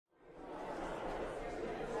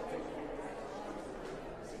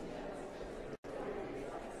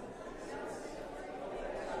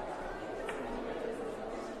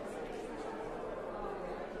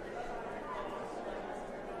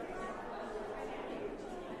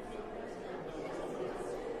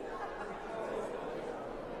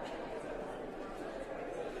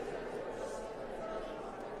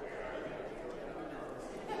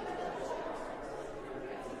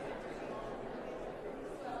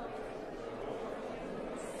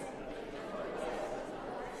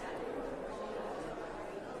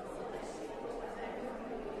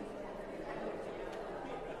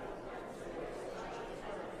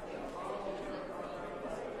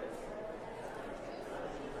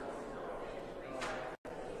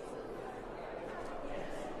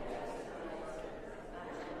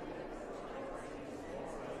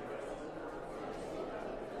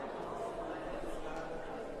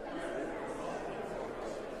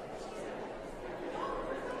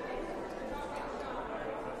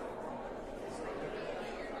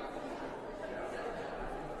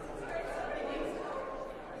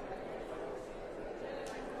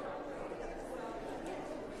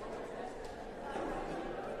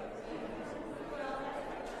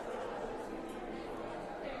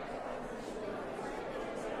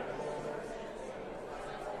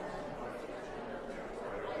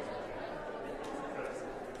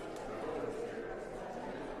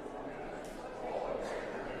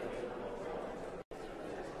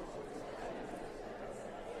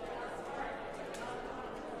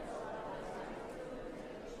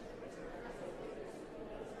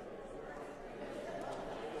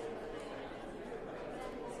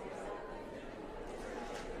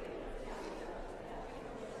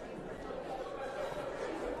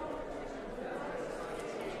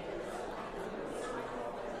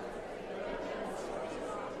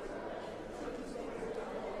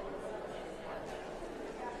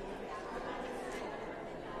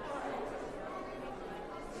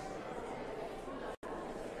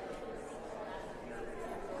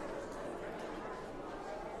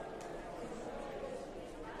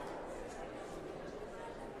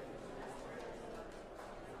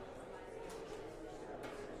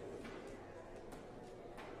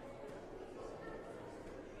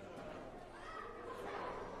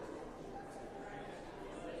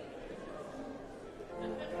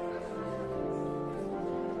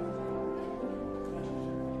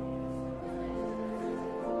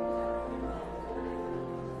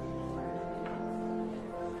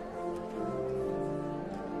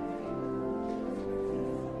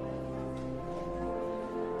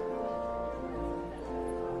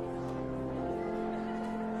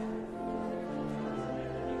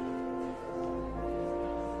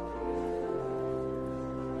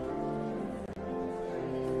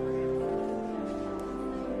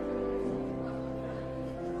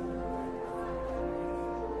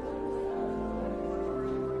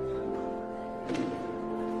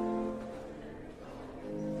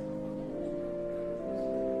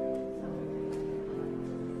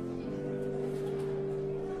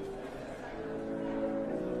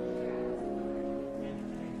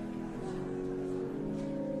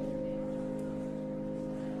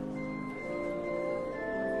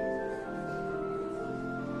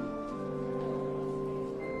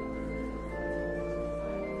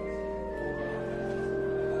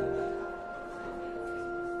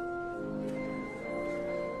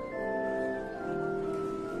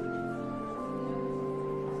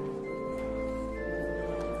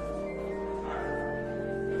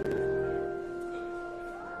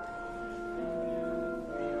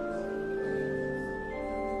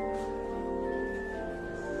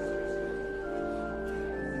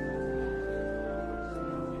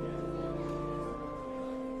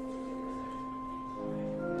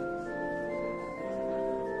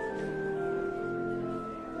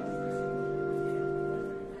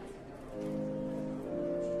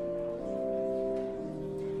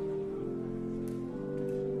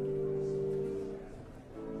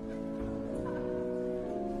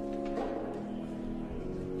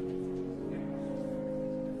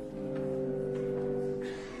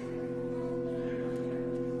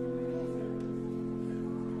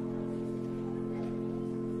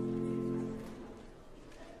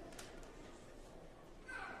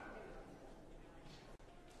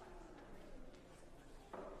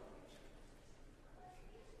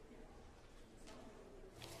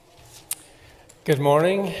Good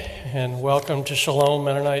morning and welcome to Shalom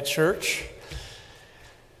Mennonite Church.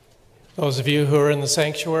 Those of you who are in the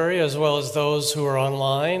sanctuary, as well as those who are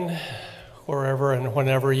online, wherever and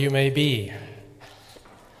whenever you may be.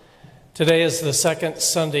 Today is the second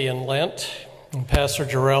Sunday in Lent, and Pastor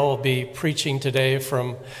Jarrell will be preaching today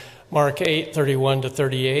from Mark 8:31 to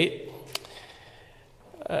 38,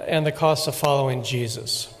 and the cost of following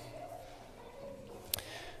Jesus.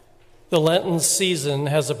 The Lenten season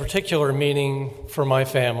has a particular meaning for my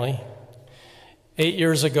family. 8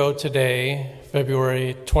 years ago today,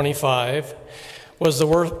 February 25, was the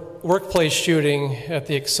workplace shooting at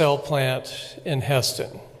the Excel plant in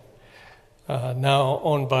Heston, now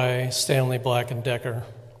owned by Stanley Black & Decker.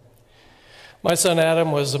 My son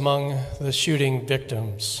Adam was among the shooting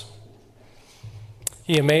victims.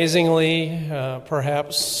 He amazingly,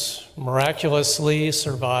 perhaps miraculously,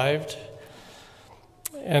 survived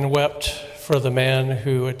and wept for the man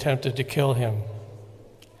who attempted to kill him.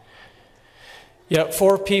 Yet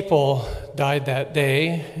 4 people died that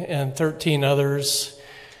day, and 13 others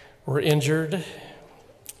were injured,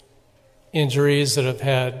 injuries that have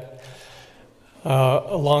had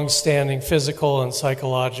long-standing physical and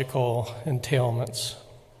psychological entailments.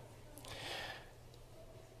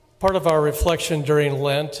 Part of our reflection during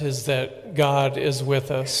Lent is that God is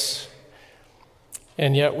with us,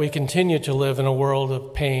 and yet we continue to live in a world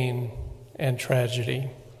of pain and tragedy.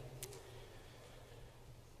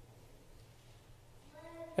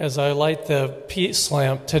 As I light the peace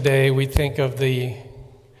lamp today, we think of the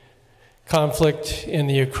conflict in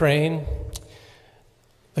the Ukraine,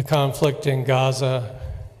 the conflict in Gaza,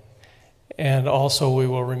 and also we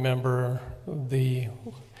will remember the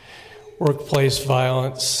workplace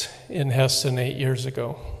violence in Heston 8 years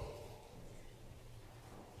ago.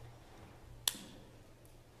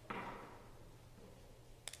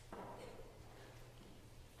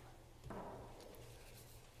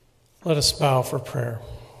 Let us bow for prayer.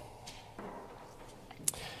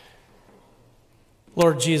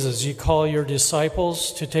 Lord Jesus, you call your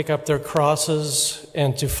disciples to take up their crosses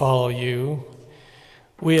and to follow you.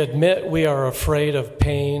 We admit we are afraid of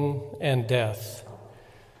pain and death.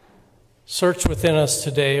 Search within us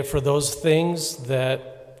today for those things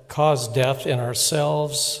that cause death in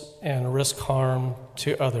ourselves and risk harm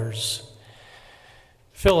to others.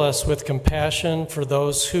 Fill us with compassion for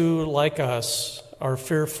those who, like us, are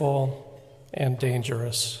fearful and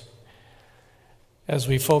dangerous. As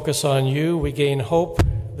we focus on you, we gain hope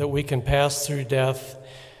that we can pass through death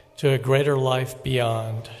to a greater life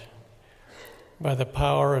beyond. By the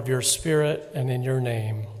power of your Spirit and in your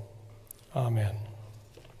name, amen.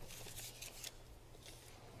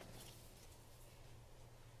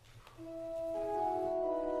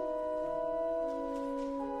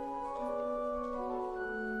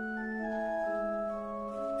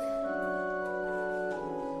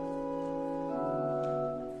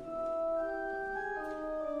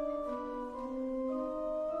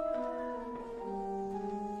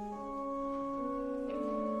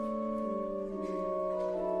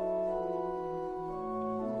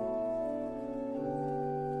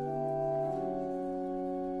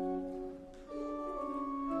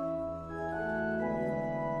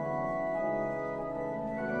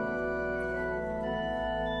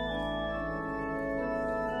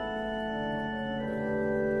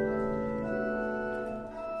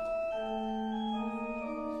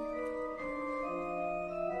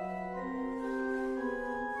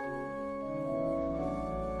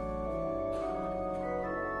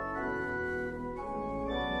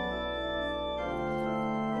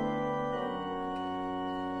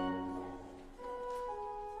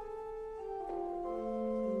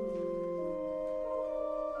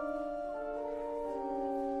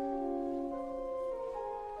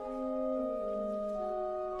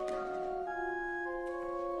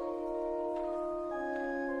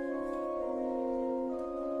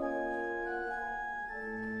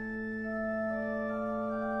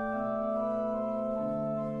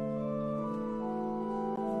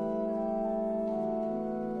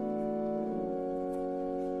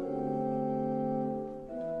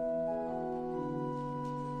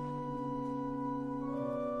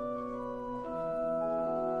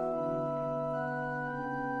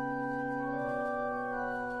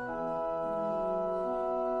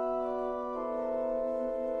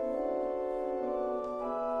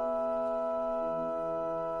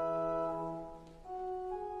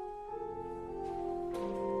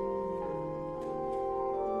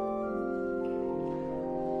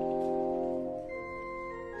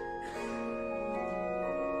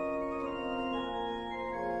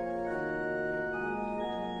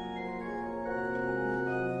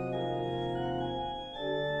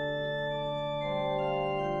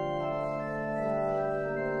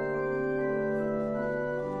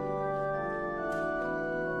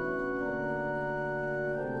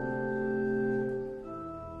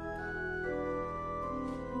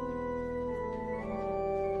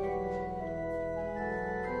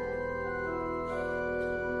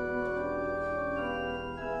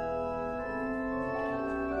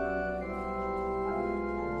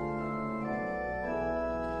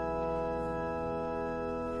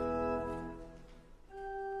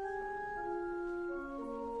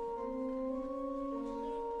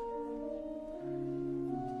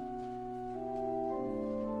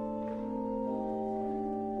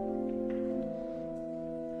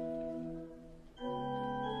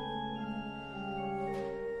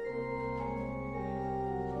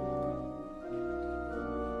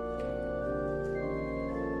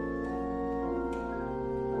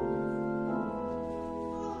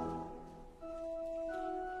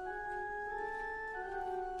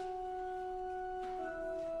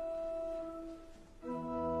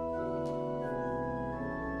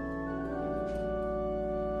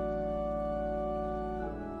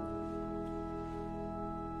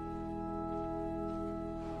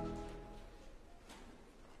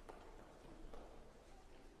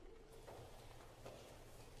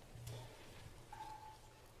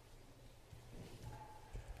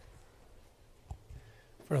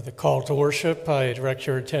 For the call to worship, I direct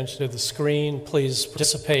your attention to the screen. Please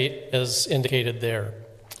participate as indicated there.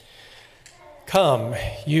 Come,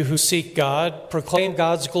 you who seek God, proclaim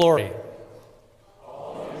God's glory.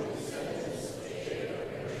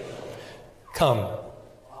 Come.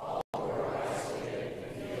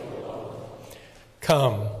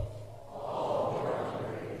 Come.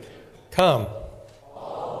 Come.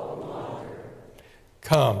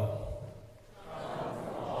 Come.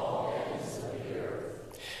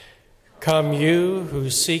 Come, you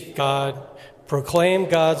who seek God, proclaim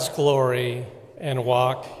God's glory, and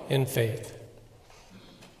walk in faith.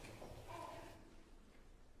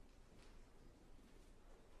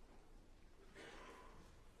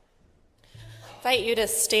 I invite you to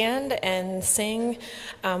stand and sing.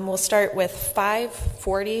 We'll start with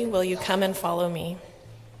 540, Will You Come and Follow Me?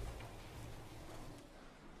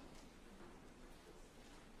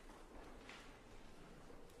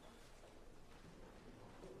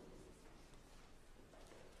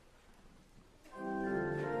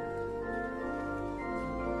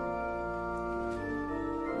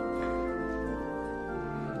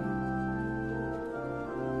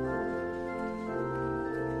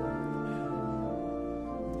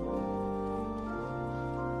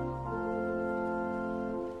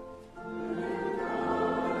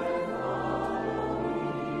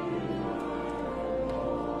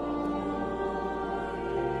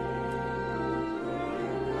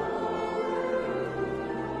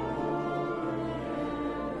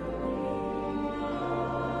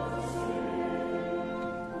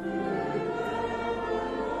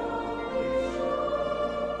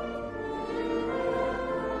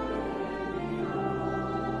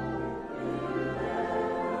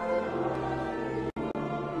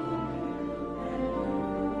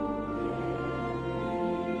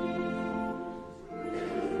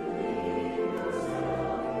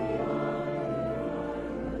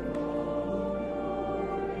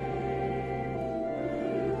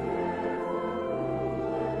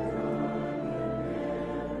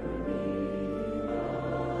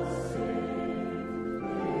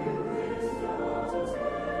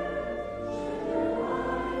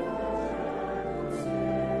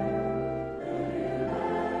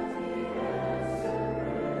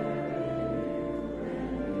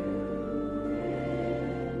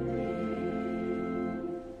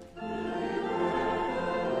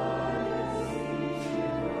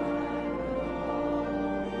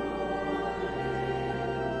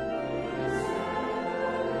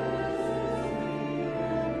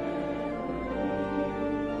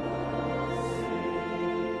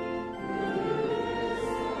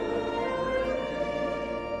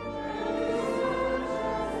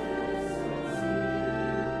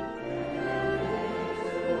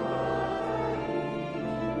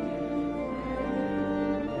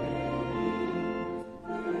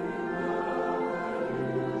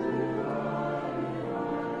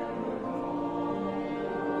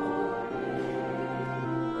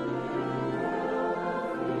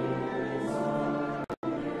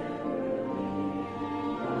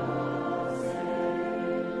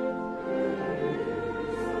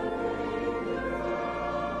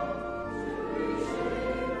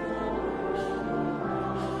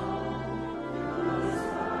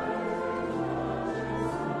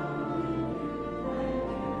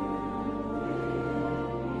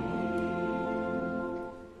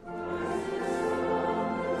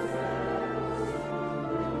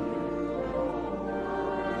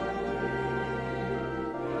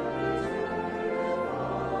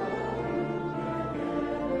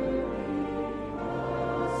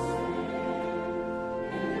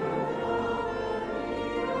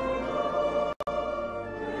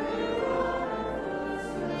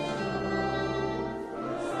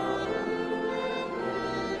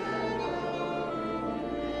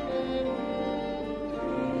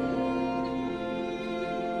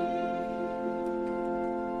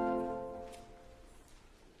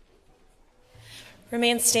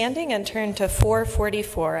 Remain standing and turn to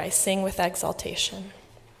 444, I Sing with Exaltation.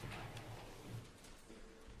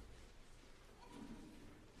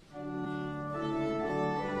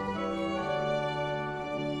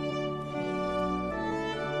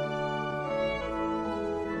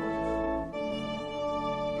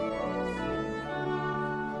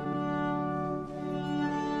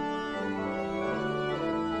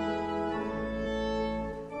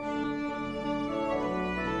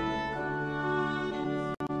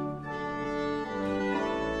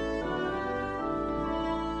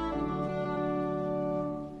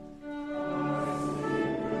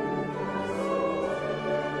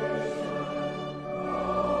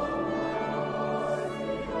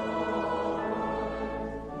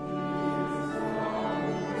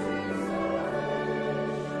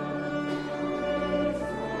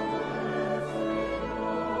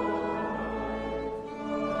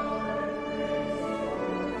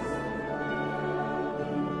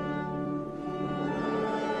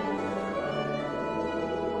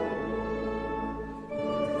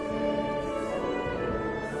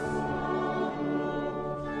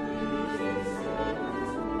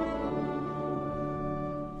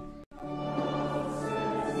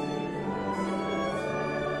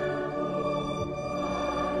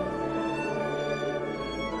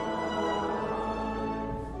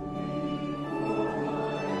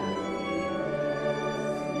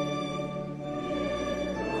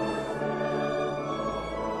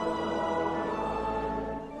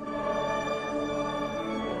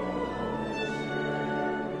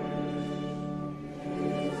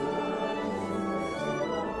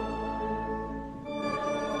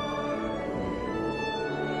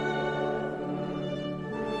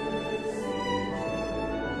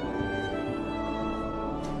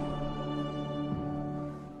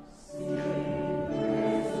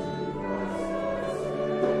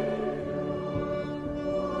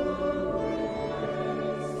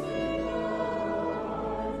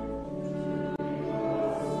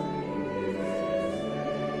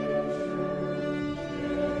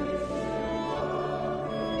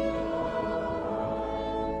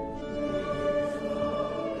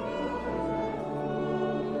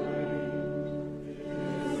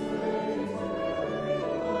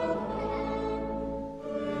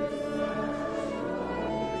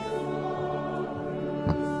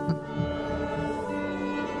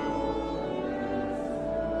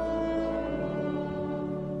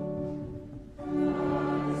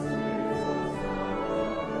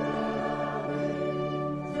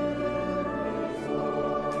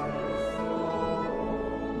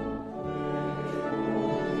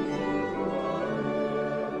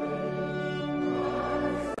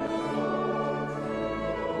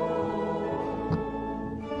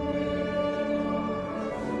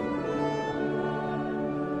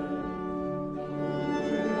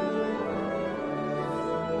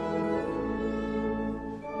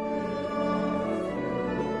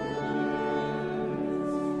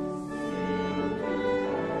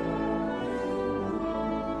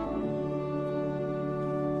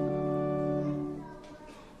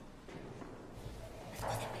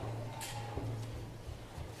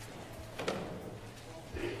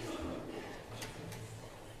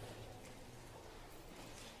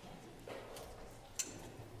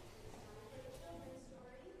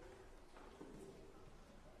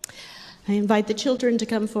 I invite the children to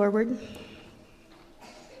come forward.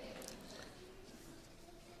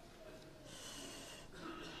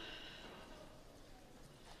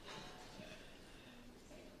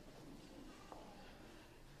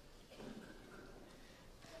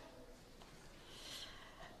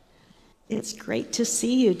 It's great to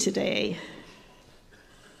see you today.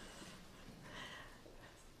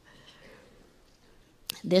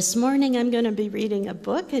 This morning I'm going to be reading a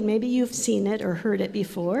book, and maybe you've seen it or heard it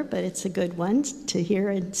before, but it's a good one to hear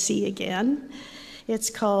and see again. It's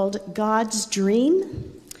called God's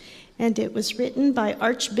Dream, and it was written by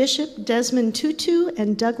Archbishop Desmond Tutu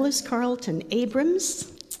and Douglas Carlton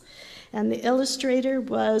Abrams, and the illustrator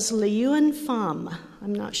was Liyuan Pham.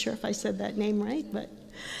 I'm not sure if I said that name right, but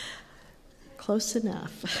close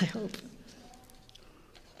enough, I hope.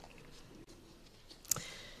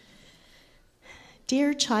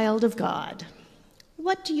 Dear child of God,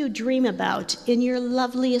 what do you dream about in your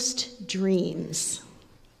loveliest dreams?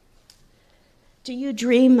 Do you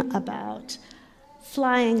dream about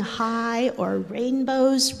flying high or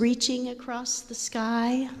rainbows reaching across the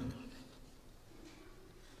sky?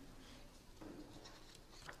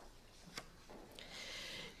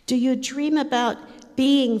 Do you dream about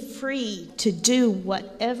being free to do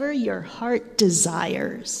whatever your heart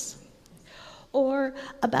desires? Or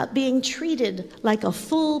about being treated like a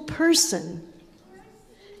full person,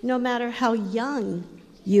 no matter how young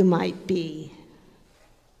you might be?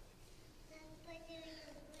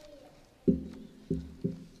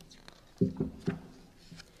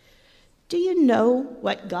 Do you know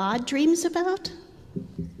what God dreams about?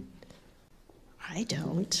 I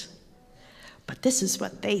don't, but this is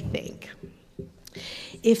what they think.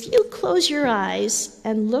 If you close your eyes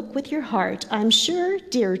and look with your heart, I'm sure,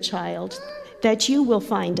 dear child, that you will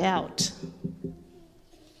find out.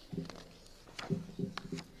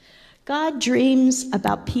 God dreams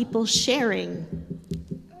about people sharing.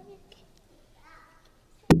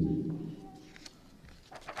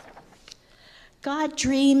 God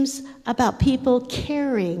dreams about people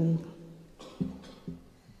caring.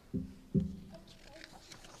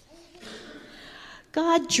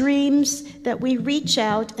 God dreams that we reach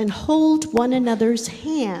out and hold one another's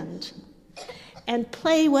hand, and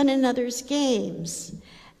play one another's games,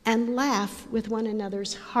 and laugh with one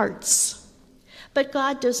another's hearts. But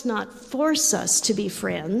God does not force us to be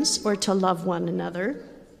friends or to love one another.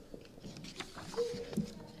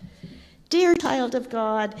 Dear child of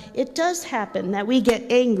God, it does happen that we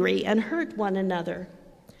get angry and hurt one another.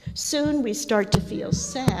 Soon we start to feel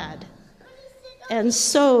sad and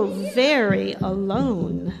so very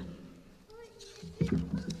alone.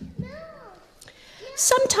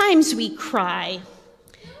 Sometimes we cry,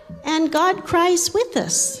 and God cries with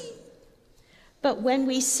us. But when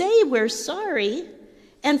we say we're sorry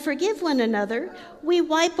and forgive one another, we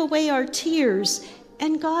wipe away our tears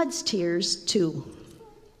and God's tears too.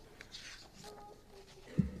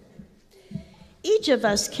 Each of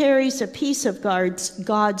us carries a piece of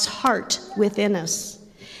God's heart within us.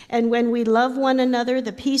 And when we love one another,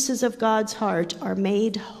 the pieces of God's heart are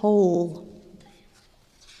made whole.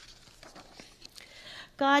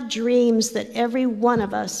 God dreams that every one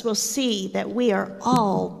of us will see that we are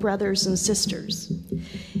all brothers and sisters.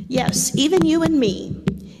 Yes, even you and me,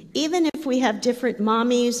 even if we have different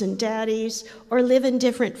mommies and daddies or live in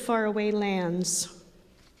different faraway lands.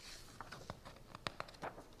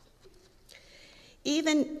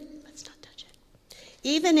 Even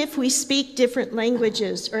if we speak different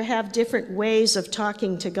languages or have different ways of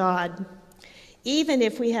talking to God, even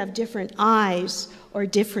if we have different eyes or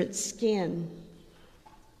different skin,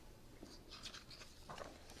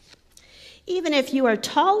 even if you are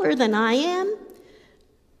taller than I am,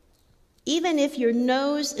 even if your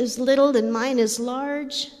nose is little and mine is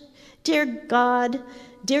large, dear God,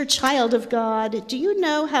 dear child of God, do you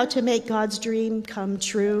know how to make God's dream come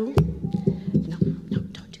true? No,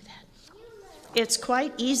 don't do that. It's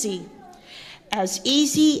quite easy. As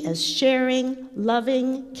easy as sharing,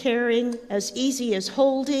 loving, caring, as easy as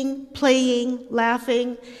holding, playing,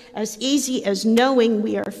 laughing, as easy as knowing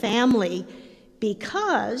we are family,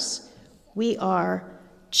 because we are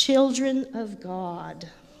children of God.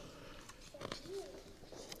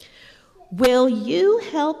 Will you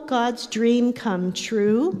help God's dream come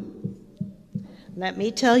true? Let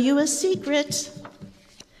me tell you a secret.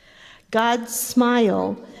 God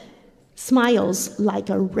smiles like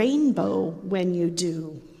a rainbow when you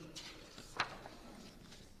do.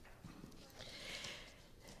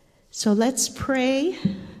 So let's pray.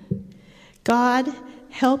 God,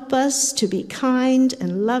 help us to be kind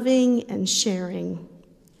and loving and sharing.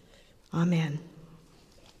 Amen.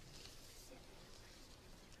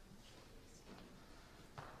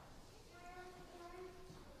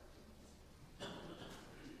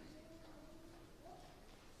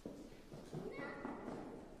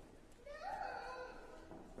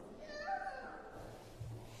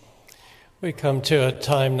 We come to a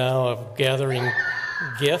time now of gathering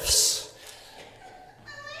gifts.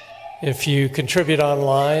 If you contribute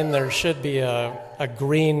online, there should be a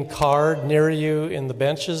green card near you in the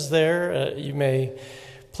benches there. You may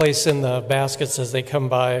place in the baskets as they come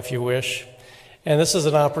by if you wish. And this is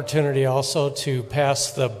an opportunity also to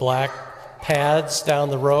pass the black pads down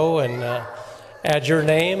the row and add your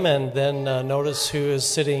name, and then notice who is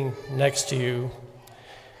sitting next to you.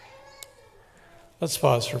 Let's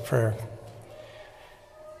pause for prayer.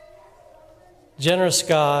 Generous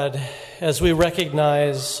God, as we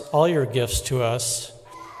recognize all your gifts to us,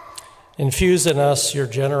 infuse in us your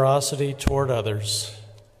generosity toward others.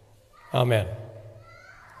 Amen.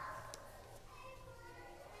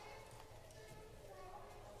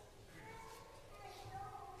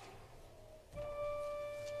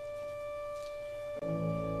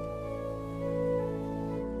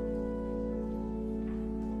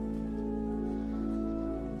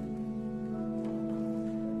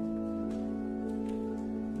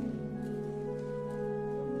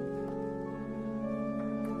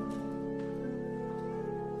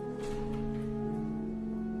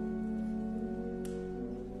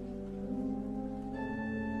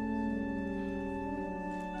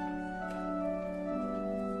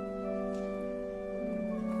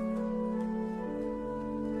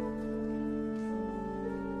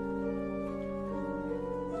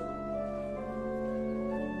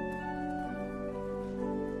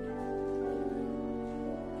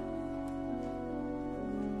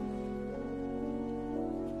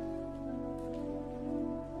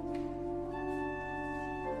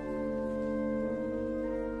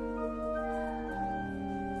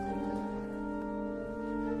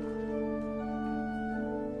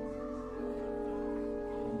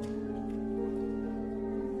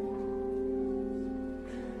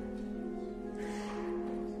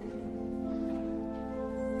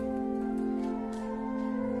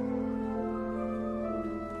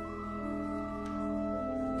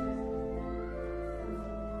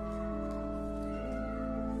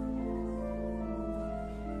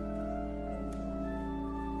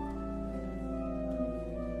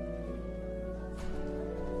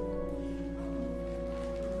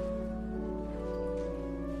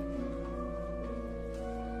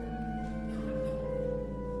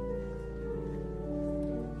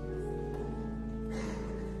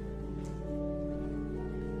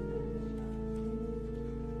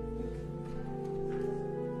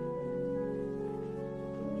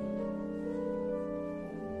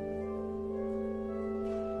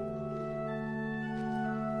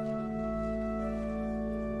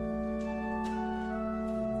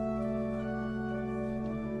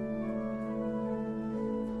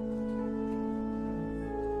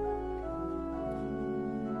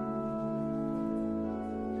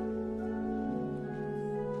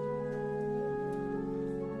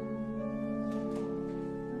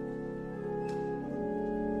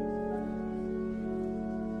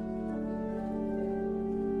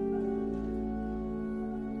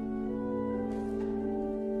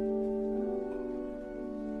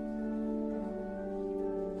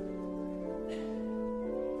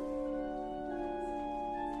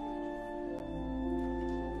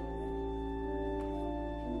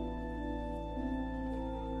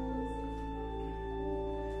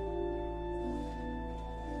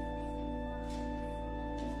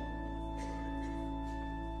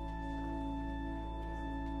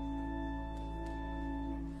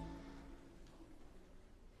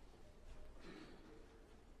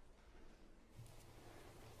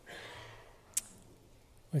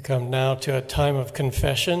 We come now to a time of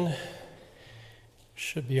confession.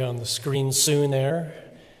 Should be on the screen soon there.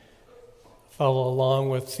 Follow along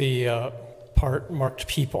with the part marked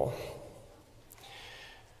people.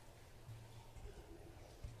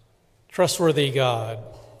 Trustworthy God,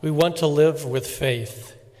 we want to live with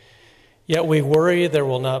faith, yet we worry there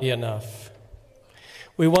will not be enough.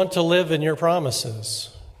 We want to live in your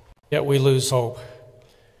promises, yet we lose hope.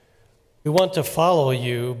 We want to follow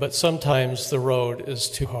you, but sometimes the road is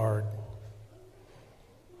too hard.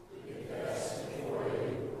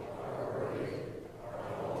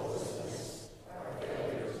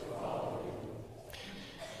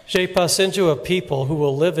 Shape us into a people who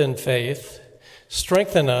will live in faith.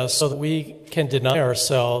 Strengthen us so that we can deny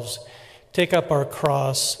ourselves, take up our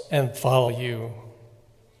cross, and follow you.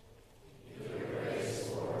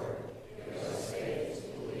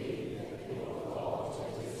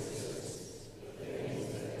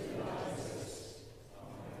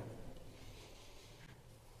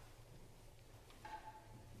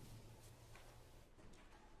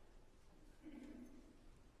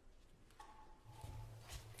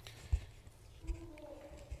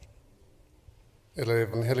 El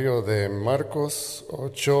Evangelio de Marcos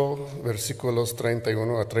 8, versículos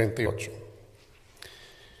 31 a 38.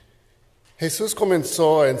 Jesús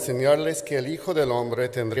comenzó a enseñarles que el Hijo del Hombre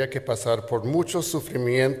tendría que pasar por muchos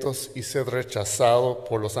sufrimientos y ser rechazado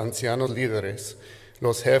por los ancianos líderes,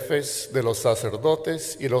 los jefes de los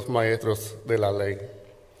sacerdotes y los maestros de la ley.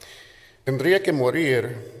 Tendría que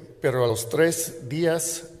morir, pero a los 3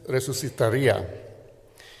 días resucitaría.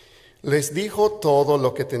 Les dijo todo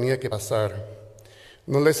lo que tenía que pasar.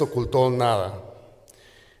 No les ocultó nada.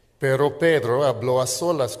 Pero Pedro habló a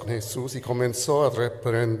solas con Jesús y comenzó a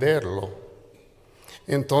reprenderlo.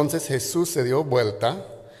 Entonces Jesús se dio vuelta,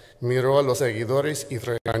 miró a los seguidores y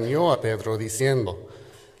regañó a Pedro diciendo: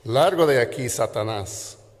 «Largo de aquí,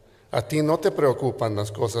 Satanás. A ti no te preocupan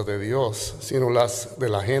las cosas de Dios, sino las de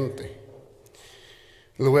la gente».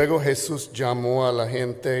 Luego Jesús llamó a la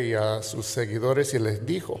gente y a sus seguidores y les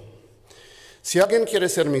dijo: «Si alguien quiere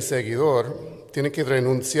ser mi seguidor, tiene que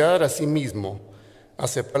renunciar a sí mismo,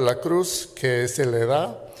 aceptar la cruz que se le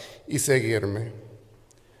da y seguirme.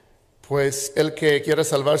 Pues el que quiera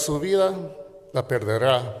salvar su vida, la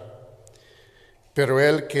perderá. Pero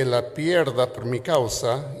el que la pierda por mi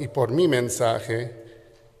causa y por mi mensaje,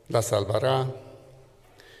 la salvará.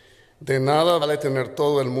 De nada vale tener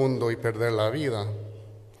todo el mundo y perder la vida.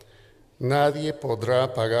 Nadie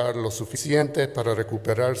podrá pagar lo suficiente para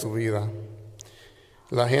recuperar su vida.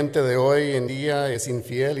 La gente de hoy en día es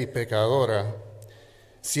infiel y pecadora.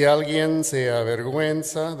 Si alguien se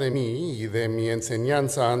avergüenza de mí y de mi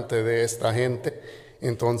enseñanza ante de esta gente,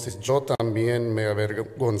 entonces yo también me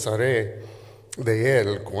avergonzaré de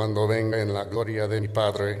él cuando venga en la gloria de mi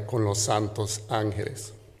Padre con los santos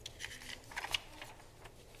ángeles».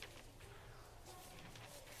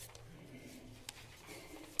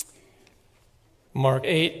 Mark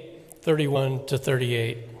 8:31 to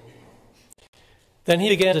 38. Then he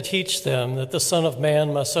began to teach them that the Son of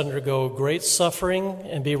Man must undergo great suffering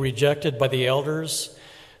and be rejected by the elders,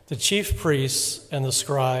 the chief priests, and the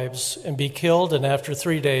scribes, and be killed, and after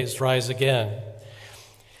 3 days rise again.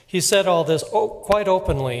 He said all this quite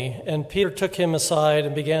openly, and Peter took him aside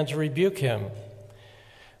and began to rebuke him.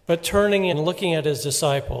 But turning and looking at his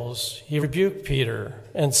disciples, he rebuked Peter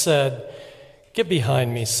and said, "Get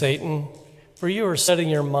behind me, Satan, for you are setting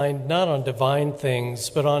your mind not on divine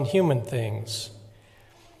things, but on human things."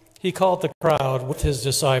 He called the crowd with his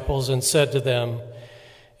disciples and said to them,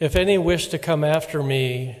 "If any wish to come after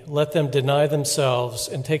me, let them deny themselves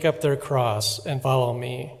and take up their cross and follow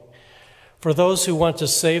me. For those who want to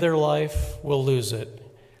save their life will lose it,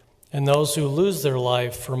 and those who lose their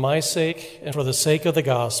life for my sake and for the sake of the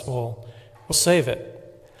gospel will save it.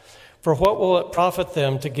 For what will it profit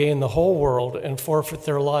them to gain the whole world and forfeit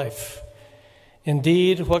their life?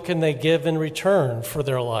 Indeed, what can they give in return for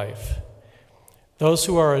their life? Those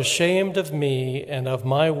who are ashamed of me and of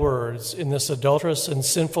my words in this adulterous and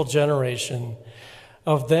sinful generation,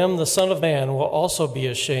 of them the Son of Man will also be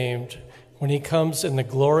ashamed when he comes in the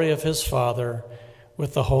glory of his Father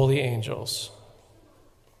with the holy angels."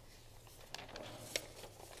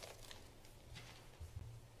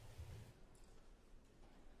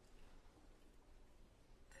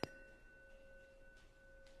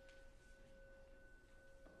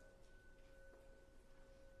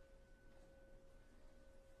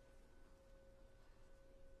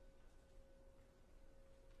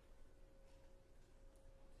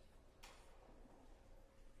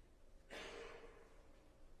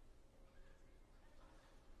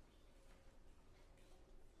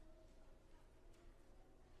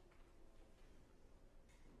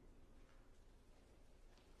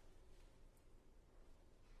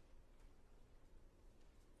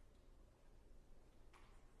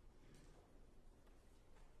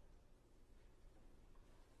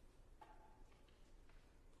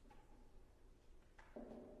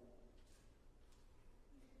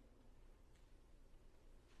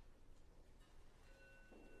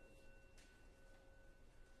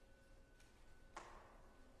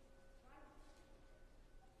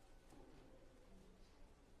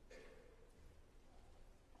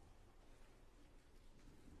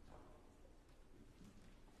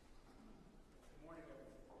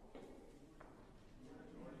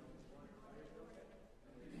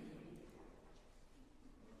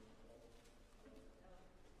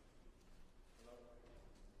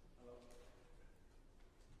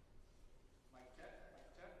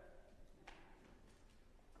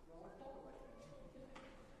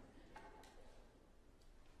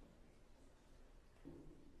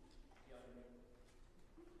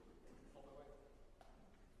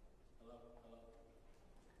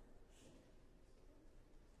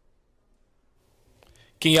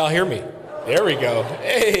 Can y'all hear me? There we go.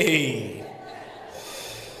 Hey.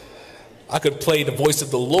 I could play the voice of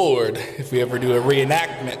the Lord if we ever do a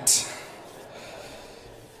reenactment.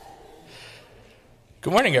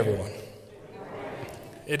 Good morning, everyone.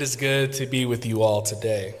 It is good to be with you all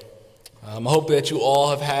today. I hope that you all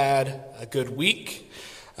have had a good week.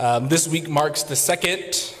 This week marks the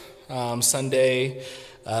second Sunday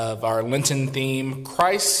of our Lenten theme,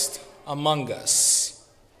 Christ Among Us.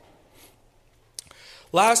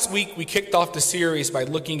 Last week, we kicked off the series by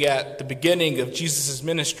looking at the beginning of Jesus'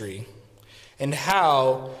 ministry and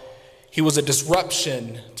how he was a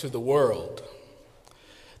disruption to the world.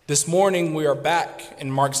 This morning, we are back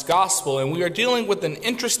in Mark's gospel, and we are dealing with an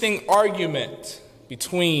interesting argument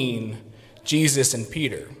between Jesus and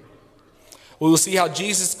Peter. We will see how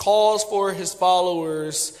Jesus calls for his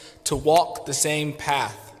followers to walk the same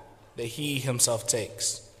path that he himself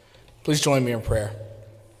takes. Please join me in prayer.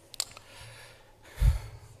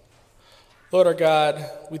 Lord our God,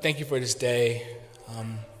 we thank you for this day.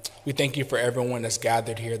 We thank you for everyone that's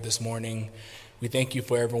gathered here this morning. We thank you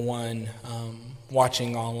for everyone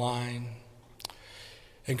watching online.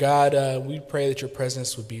 And God, we pray that your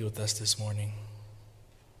presence would be with us this morning.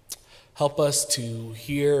 Help us to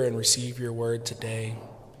hear and receive your word today.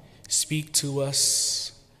 Speak to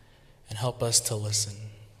us and help us to listen.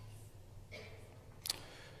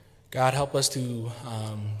 God, help us to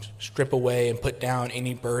strip away and put down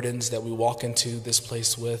any burdens that we walk into this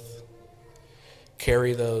place with.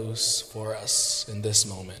 Carry those for us in this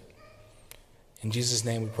moment. In Jesus'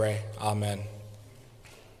 name we pray. Amen.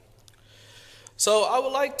 So I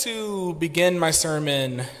would like to begin my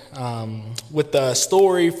sermon with a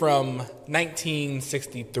story from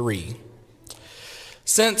 1963.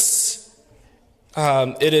 Since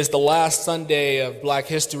it is the last Sunday of Black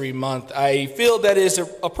History Month, I feel that it is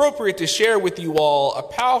appropriate to share with you all a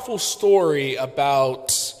powerful story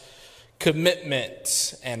about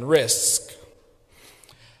commitment and risk.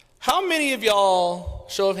 How many of y'all,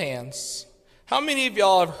 show of hands, how many of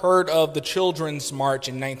y'all have heard of the Children's March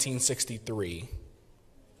in 1963?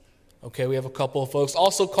 Okay, we have a couple of folks.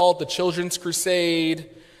 Also called the Children's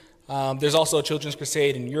Crusade. There's also a Children's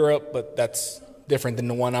Crusade in Europe, but that's different than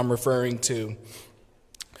the one I'm referring to.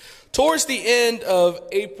 Towards the end of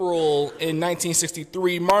April in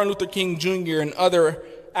 1963, Martin Luther King Jr. and other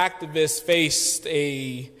activists faced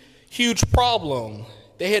a huge problem.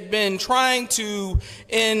 They had been trying to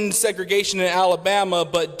end segregation in Alabama,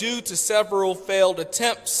 but due to several failed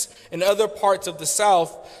attempts in other parts of the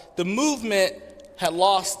South, the movement had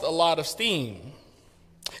lost a lot of steam.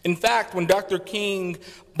 In fact, when Dr. King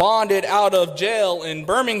bonded out of jail in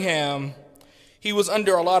Birmingham, he was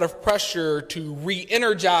under a lot of pressure to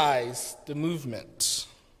re-energize the movement.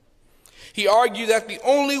 He argued that the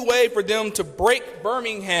only way for them to break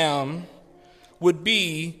Birmingham would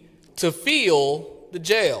be to feel the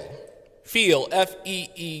jail. Feel,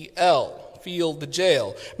 F-E-E-L, feel the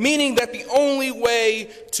jail. Meaning that the only way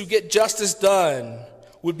to get justice done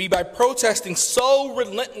would be by protesting so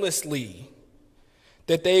relentlessly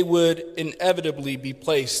that they would inevitably be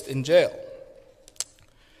placed in jail.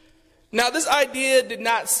 Now, this idea did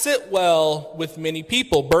not sit well with many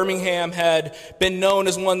people. Birmingham had been known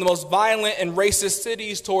as one of the most violent and racist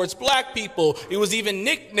cities towards black people. It was even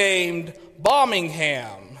nicknamed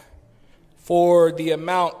Bombingham for the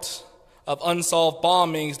amount of unsolved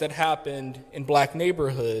bombings that happened in black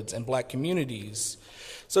neighborhoods and black communities.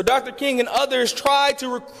 So Dr. King and others tried to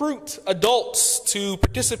recruit adults to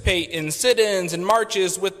participate in sit-ins and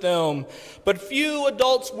marches with them, but few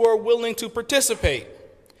adults were willing to participate.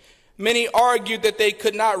 Many argued that they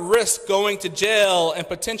could not risk going to jail and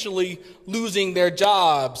potentially losing their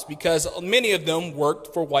jobs because many of them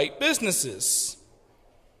worked for white businesses.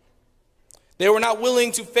 They were not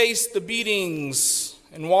willing to face the beatings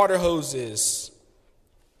and water hoses,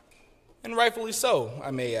 and rightfully so,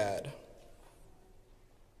 I may add.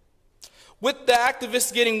 With the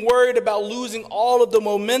activists getting worried about losing all of the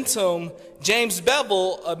momentum, James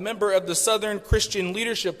Bevel, a member of the Southern Christian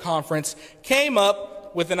Leadership Conference, came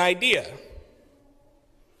up with an idea.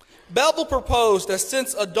 Bevel proposed that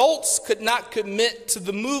since adults could not commit to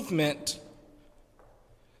the movement,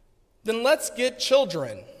 then let's get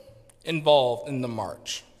children involved in the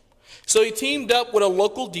march. So he teamed up with a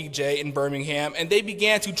local DJ in Birmingham, and they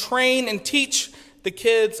began to train and teach the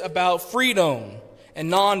kids about freedom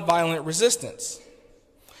and nonviolent resistance.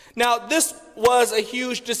 Now, this was a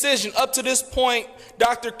huge decision. Up to this point,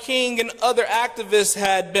 Dr. King and other activists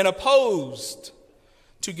had been opposed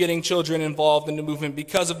to getting children involved in the movement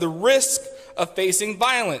because of the risk of facing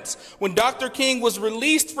violence. When Dr. King was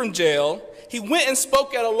released from jail, he went and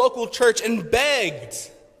spoke at a local church and begged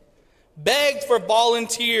for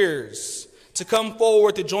volunteers to come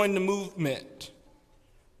forward to join the movement.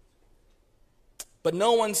 But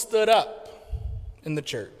no one stood up in the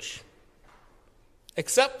church,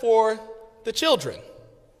 except for the children.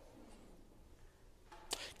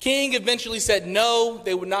 King eventually said no,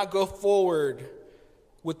 they would not go forward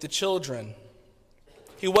with the children.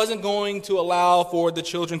 He wasn't going to allow for the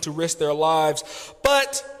children to risk their lives.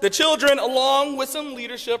 But the children, along with some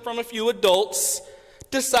leadership from a few adults,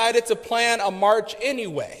 decided to plan a march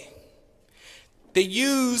anyway. They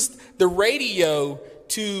used the radio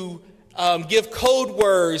to give code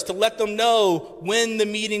words to let them know when the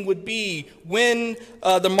meeting would be, when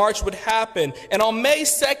the march would happen. And on May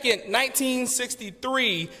 2nd,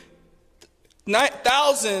 1963,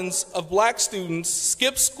 thousands of black students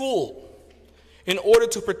skipped school in order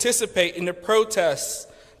to participate in the protests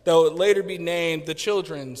that would later be named the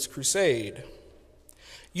Children's Crusade.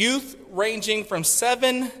 Youth ranging from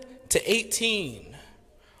 7 to 18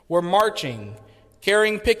 were marching,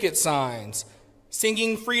 carrying picket signs,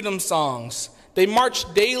 singing freedom songs. They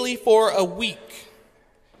marched daily for a week.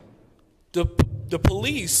 The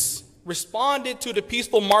police responded to the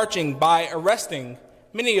peaceful marching by arresting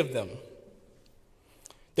many of them.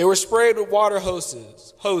 They were sprayed with water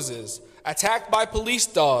hoses, attacked by police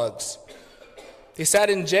dogs. They sat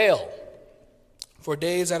in jail for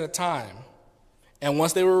days at a time. And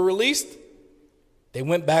once they were released, they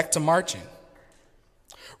went back to marching.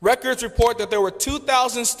 Records report that there were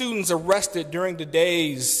 2,000 students arrested during the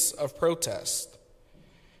days of protest.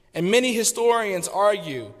 And many historians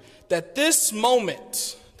argue that this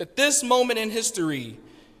moment in history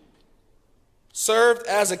served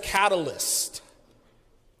as a catalyst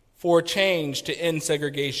for change to end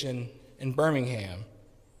segregation in Birmingham.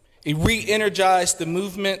 It re-energized the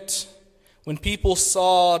movement when people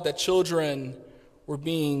saw that children were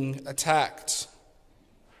being attacked.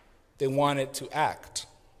 They wanted to act.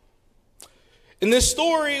 In this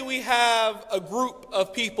story, we have a group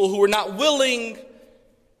of people who were not willing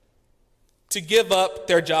to give up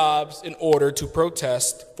their jobs in order to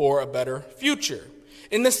protest for a better future.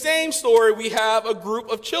 In the same story, we have a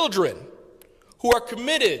group of children who are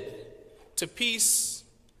committed to peace,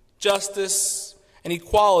 justice, and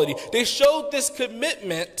equality. They showed this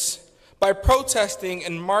commitment by protesting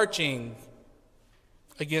and marching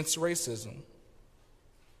against racism.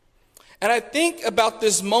 And I think about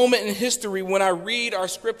this moment in history when I read our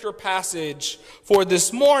scripture passage for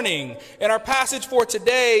this morning. In our passage for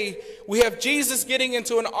today, we have Jesus getting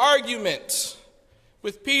into an argument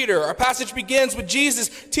with Peter. Our passage begins with Jesus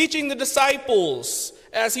teaching the disciples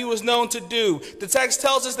as he was known to do. The text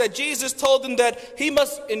tells us that Jesus told them that he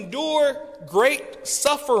must endure great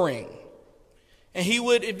suffering and he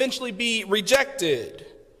would eventually be rejected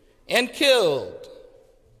and killed,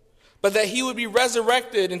 but that he would be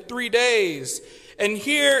resurrected in 3 days. And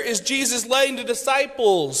here is Jesus letting the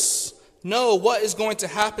disciples know what is going to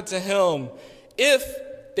happen to him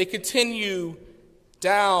if they continue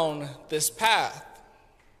down this path.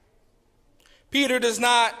 Peter does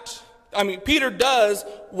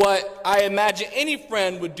what I imagine any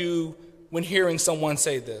friend would do when hearing someone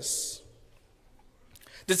say this.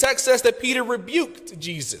 The text says that Peter rebuked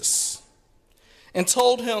Jesus and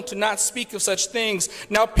told him to not speak of such things.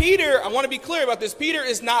 Now, Peter, I want to be clear about this. Peter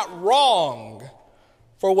is not wrong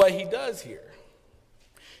for what he does here.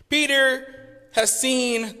 Peter has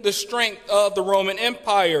seen the strength of the Roman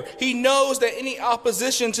Empire. He knows that any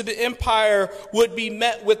opposition to the empire would be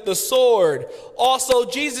met with the sword. Also,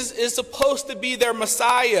 Jesus is supposed to be their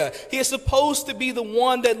Messiah. He is supposed to be the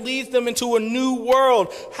one that leads them into a new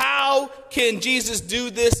world. How can Jesus do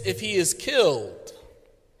this if he is killed?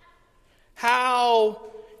 How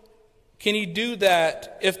can he do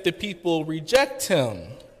that if the people reject him?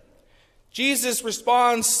 Jesus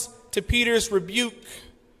responds to Peter's rebuke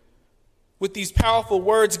with these powerful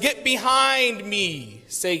words, "Get behind me,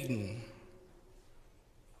 Satan.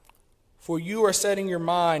 For you are setting your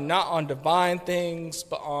mind not on divine things,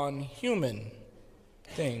 but on human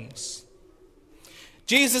things."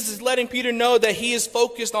 Jesus is letting Peter know that he is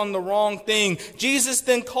focused on the wrong thing. Jesus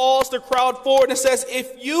then calls the crowd forward and says,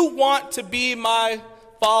 if you want to be my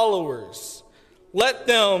followers, let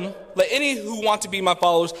any who want to be my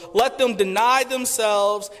followers, let them deny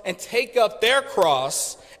themselves and take up their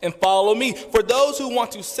cross and follow me. For those who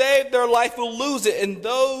want to save their life will lose it, and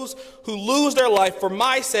those who lose their life for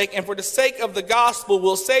my sake and for the sake of the gospel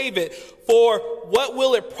will save it. For what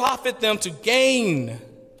will it profit them to gain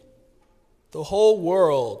the whole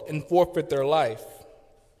world and forfeit their life?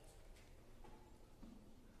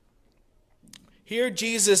 Here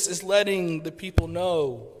Jesus is letting the people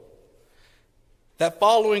know that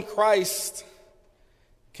following Christ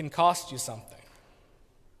can cost you something.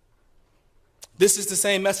 This is the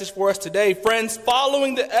same message for us today. Friends,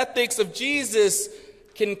 following the ethics of Jesus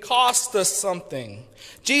can cost us something.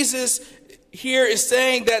 Jesus here is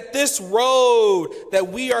saying that this road that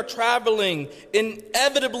we are traveling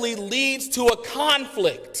inevitably leads to a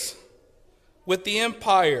conflict with the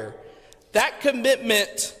empire. That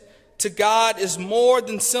commitment to God is more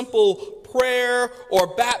than simple prayer or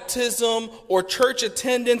baptism or church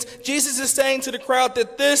attendance. Jesus is saying to the crowd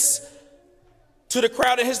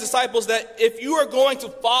and his disciples that if you are going to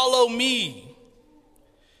follow me,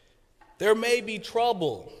 there may be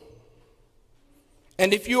trouble.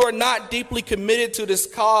 And if you are not deeply committed to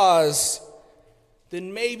this cause,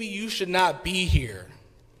 then maybe you should not be here.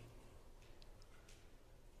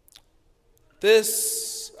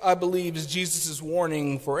 This, I believe, is Jesus'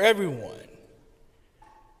 warning for everyone.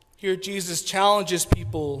 Here, Jesus challenges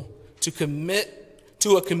people to commit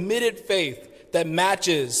to a committed faith that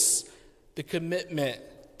matches the commitment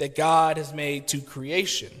that God has made to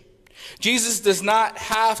creation. Jesus does not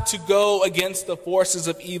have to go against the forces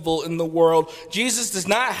of evil in the world. Jesus does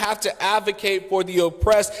not have to advocate for the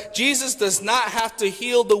oppressed. Jesus does not have to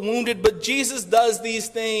heal the wounded, but Jesus does these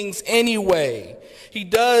things anyway. He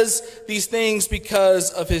does these things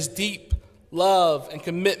because of his deep love and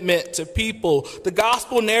commitment to people. The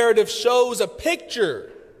gospel narrative shows a picture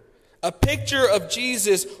of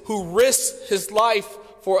Jesus who risks his life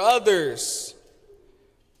for others.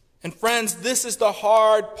 And friends, this is the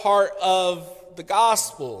hard part of the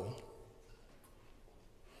gospel.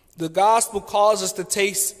 The gospel calls us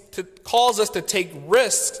to take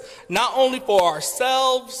risks, not only for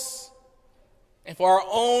ourselves and for our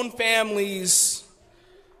own families,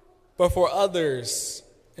 but for others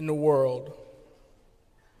in the world.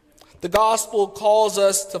 The gospel calls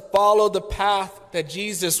us to follow the path that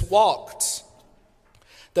Jesus walked,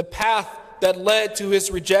 the path that led to his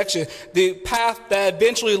rejection, the path that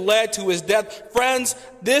eventually led to his death. Friends,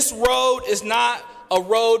 this road is not a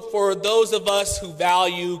road for those of us who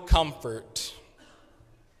value comfort.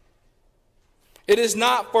 It is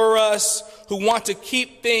not for us who want to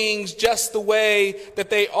keep things just the way that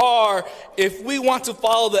they are. If we want to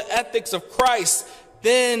follow the ethics of Christ,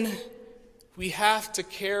 then we have to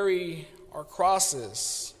carry our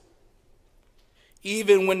crosses,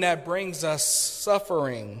 even when that brings us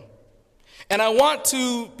suffering. And I want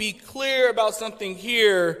to be clear about something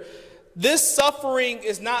here. This suffering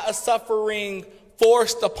is not a suffering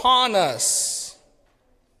forced upon us.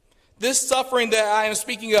 This suffering that I am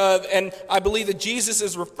speaking of, and I believe that Jesus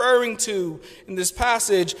is referring to in this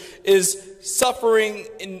passage, is suffering.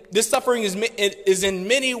 This suffering is in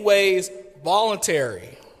many ways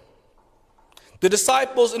voluntary. The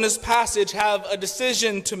disciples in this passage have a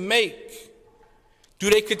decision to make. Do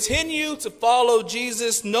they continue to follow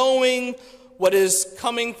Jesus knowing what is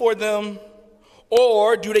coming for them?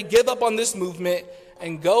 Or do they give up on this movement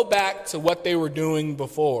and go back to what they were doing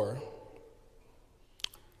before?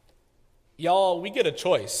 Y'all, we get a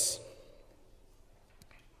choice.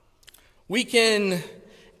 We can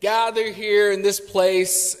gather here in this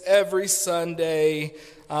place every Sunday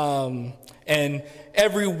and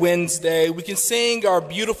every Wednesday. We can sing our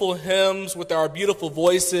beautiful hymns with our beautiful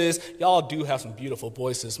voices. Y'all do have some beautiful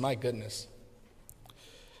voices, my goodness.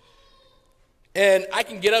 And I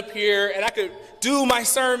can get up here and I could do my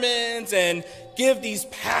sermons and give these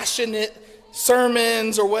passionate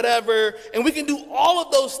sermons or whatever. And we can do all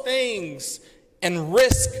of those things and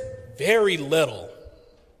risk very little.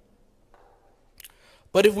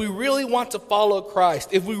 But if we really want to follow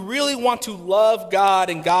Christ, if we really want to love God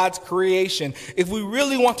and God's creation, if we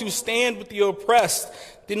really want to stand with the oppressed,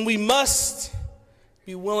 then we must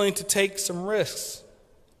be willing to take some risks.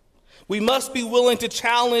 We must be willing to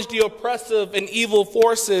challenge the oppressive and evil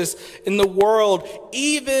forces in the world,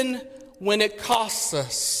 even when it costs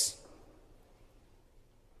us.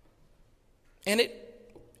 And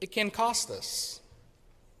it can cost us.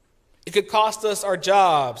 It could cost us our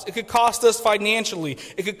jobs. It could cost us financially.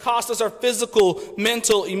 It could cost us our physical,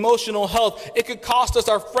 mental, emotional health. It could cost us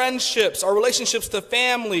our friendships, our relationships to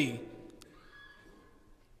family.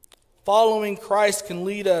 Following Christ can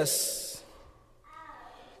lead us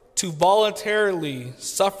to voluntarily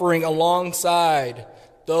suffering alongside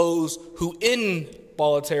those who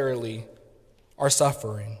involuntarily are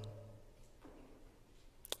suffering.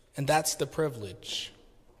 And that's the privilege.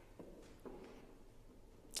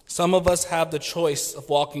 Some of us have the choice of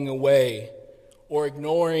walking away or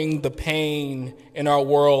ignoring the pain in our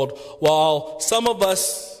world, while some of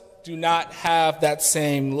us do not have that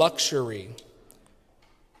same luxury.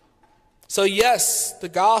 So yes, the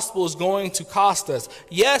gospel is going to cost us.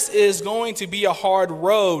 Yes, it is going to be a hard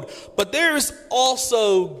road, but there's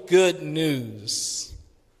also good news.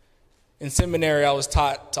 In seminary, I was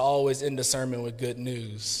taught to always end a sermon with good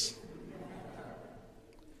news.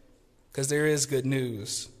 Because there is good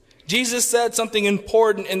news. Jesus said something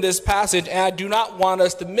important in this passage, and I do not want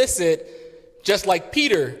us to miss it, just like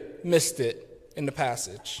Peter missed it in the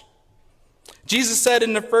passage. Jesus said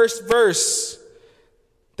in the first verse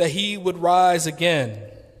that he would rise again.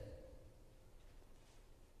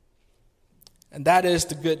 And that is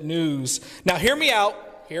the good news. Now, hear me out.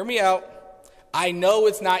 Hear me out. I know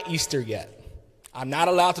it's not Easter yet. I'm not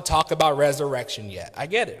allowed to talk about resurrection yet. I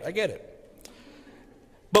get it. I get it.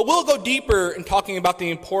 But we'll go deeper in talking about the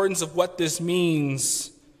importance of what this means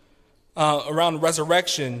around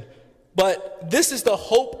resurrection. But this is the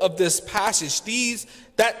hope of this passage.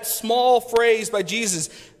 That small phrase by Jesus,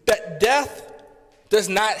 that death does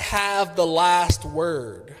not have the last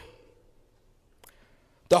word.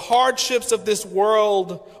 The hardships of this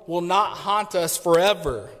world will not haunt us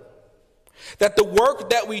forever. That the work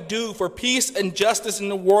that we do for peace and justice in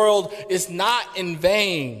the world is not in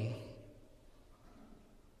vain.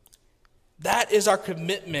 That is our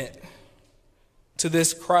commitment to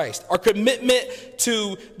this Christ. Our commitment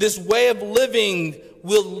to this way of living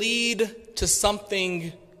will lead to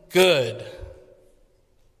something good.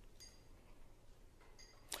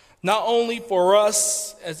 Not only for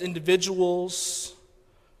us as individuals,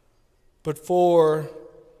 but for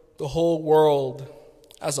the whole world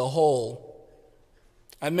as a whole.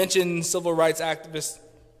 I mentioned civil rights activists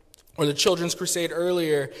or the Children's Crusade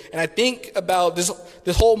earlier, and I think about this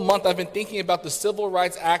whole month I've been thinking about the civil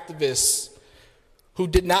rights activists who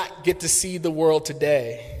did not get to see the world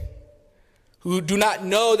today, who do not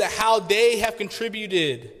know that how they have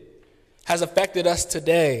contributed has affected us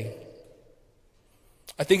today.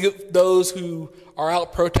 I think of those who are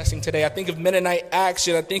out protesting today. I think of Mennonite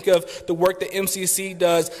Action. I think of the work that MCC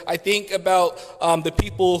does. I think about the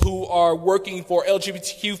people who are working for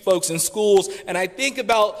LGBTQ folks in schools. And I think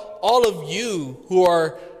about all of you who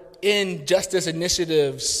are in justice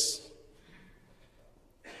initiatives.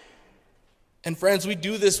 And friends, we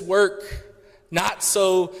do this work not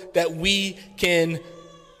so that we can,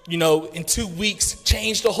 in 2 weeks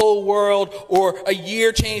change the whole world, or a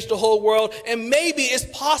year change the whole world. And maybe it's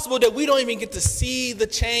possible that we don't even get to see the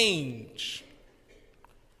change.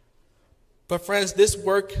 But friends, this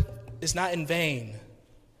work is not in vain.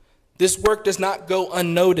 This work does not go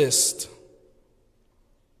unnoticed.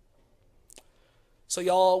 So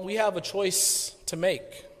y'all, we have a choice to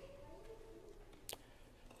make.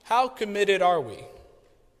 How committed are we?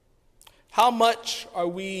 How much are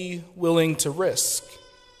we willing to risk?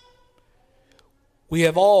 We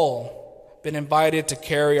have all been invited to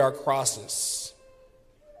carry our crosses.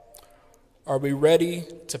 Are we ready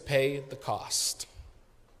to pay the cost?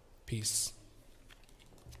 Peace.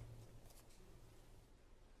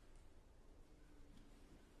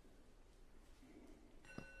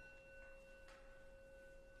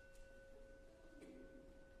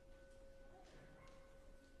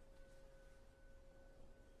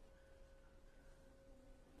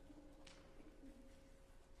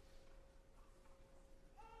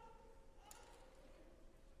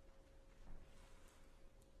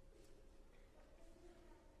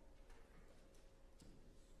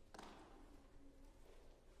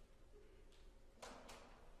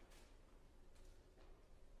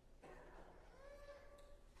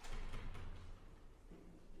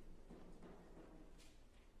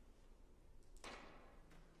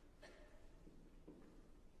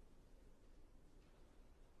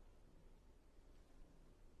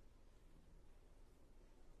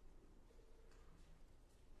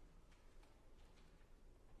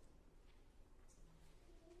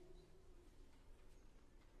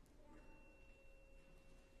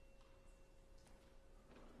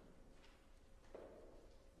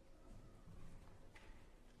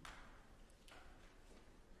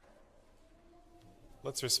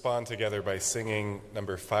 Let's respond together by singing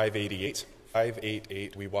number 588.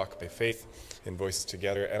 588, We Walk by Faith, in voices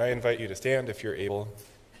together. And I invite you to stand if you're able.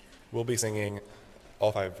 We'll be singing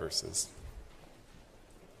all 5 verses.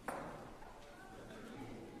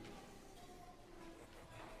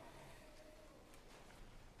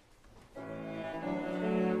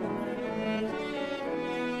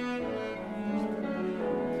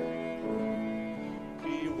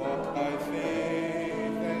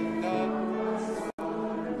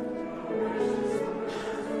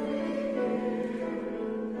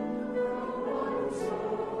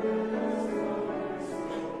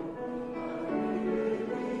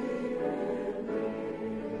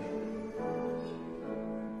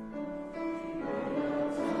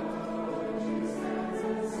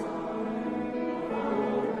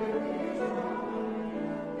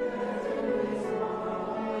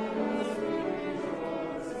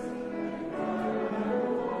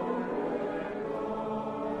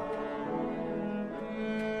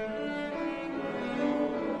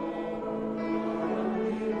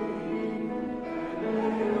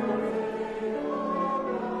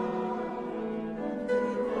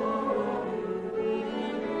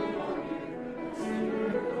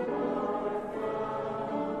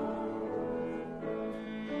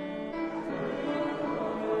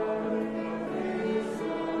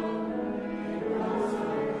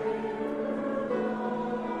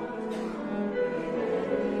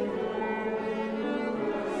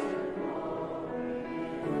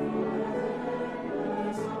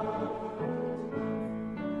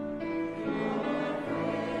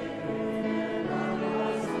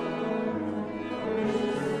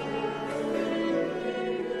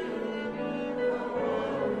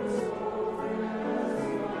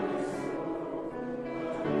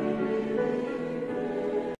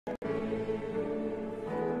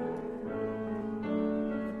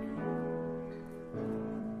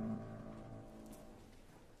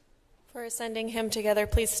 For a sending hymn together,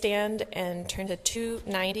 please stand and turn to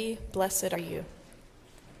 290, Blessed Are You.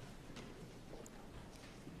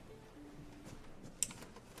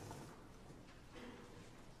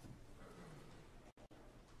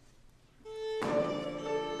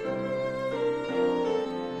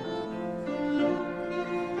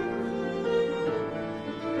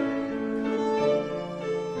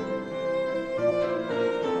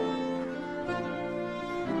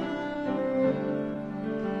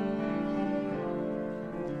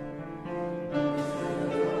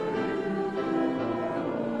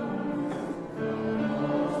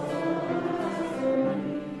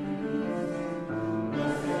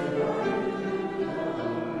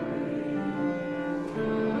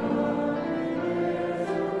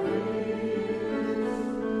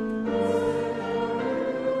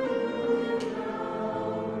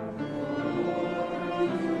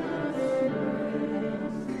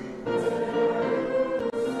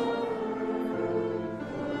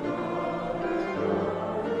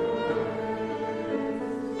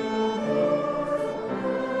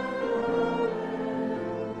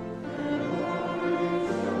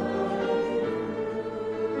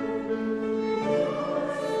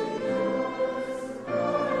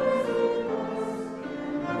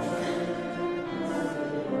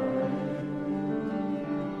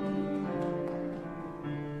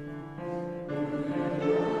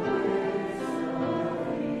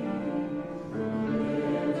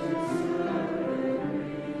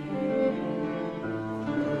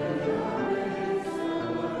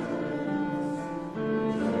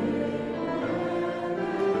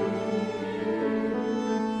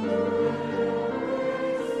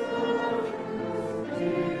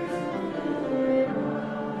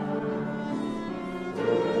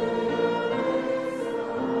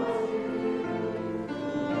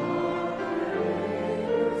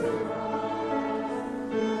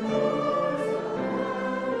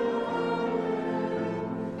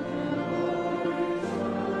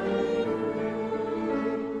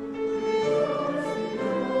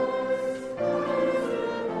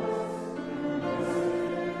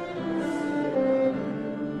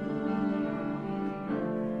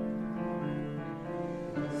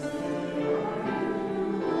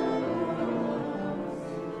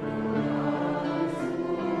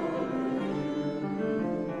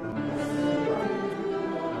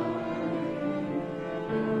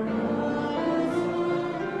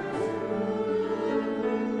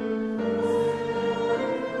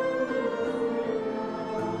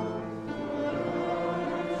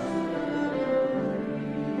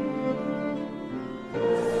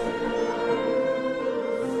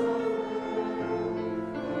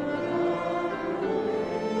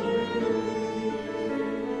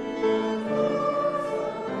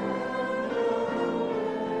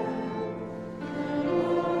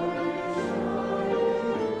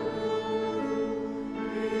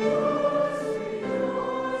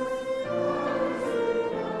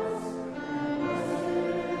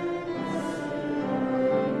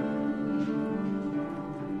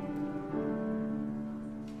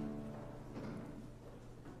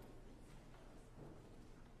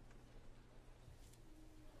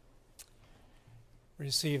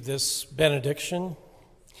 Receive this benediction.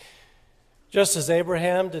 Just as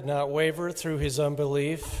Abraham did not waver through his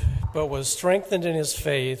unbelief, but was strengthened in his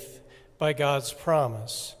faith by God's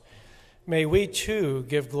promise, may we too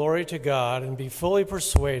give glory to God and be fully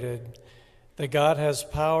persuaded that God has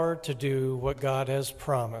power to do what God has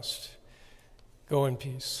promised. Go in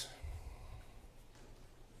peace.